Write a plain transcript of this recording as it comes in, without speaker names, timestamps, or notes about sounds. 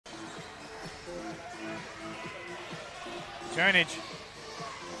Turnage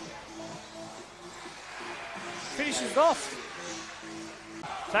finishes off.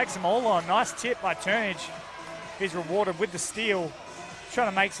 Takes them all on. Nice tip by Turnage. He's rewarded with the steal.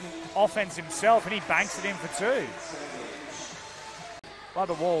 Trying to make some offense himself, and he banks it in for two. By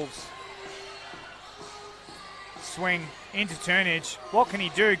the Wolves. Swing into Turnage. What can he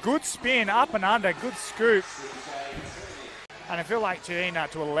do? Good spin, up and under, good scoop. And I feel like Chadina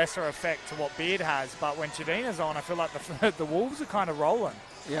to a lesser effect to what Beard has, but when Chadina's on, I feel like the Wolves are kind of rolling.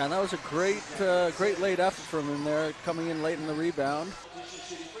 Yeah, and that was a great late effort from him there, coming in late in the rebound.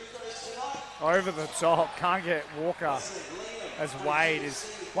 Over the top, can't get Walker as Wade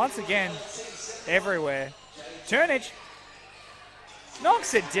is once again everywhere. Turnage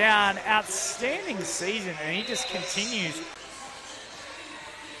knocks it down, outstanding season, and he just continues.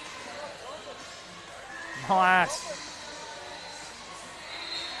 Nice.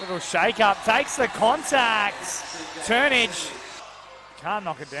 Little shake up, takes the contact. Turnage can't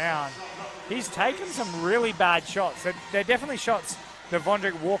knock it down. He's taken some really bad shots. They're definitely shots that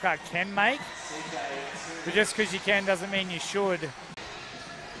Vondrick Walker can make, but just because you can doesn't mean you should.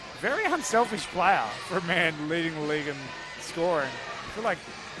 Very unselfish player for a man leading the league in scoring. I feel like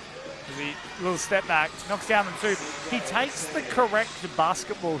a little step back, knocks down the two. He takes the correct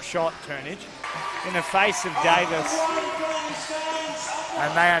basketball shot, Turnage, in the face of Davis.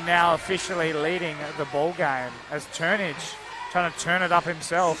 And they are now officially leading the ball game as Turnage trying to turn it up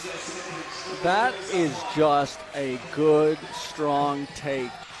himself. That is just a good, strong take.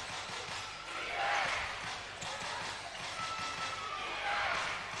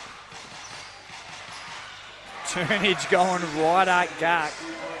 Turnage going right at Gak.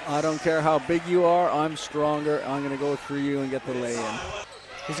 I don't care how big you are, I'm stronger. I'm going to go through you and get the lay-in.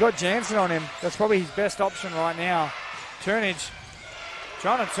 He's got Jansen on him. That's probably his best option right now. Turnage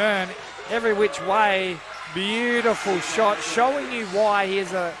trying to turn every which way. Beautiful shot, showing you why he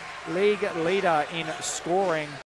is a league leader in scoring.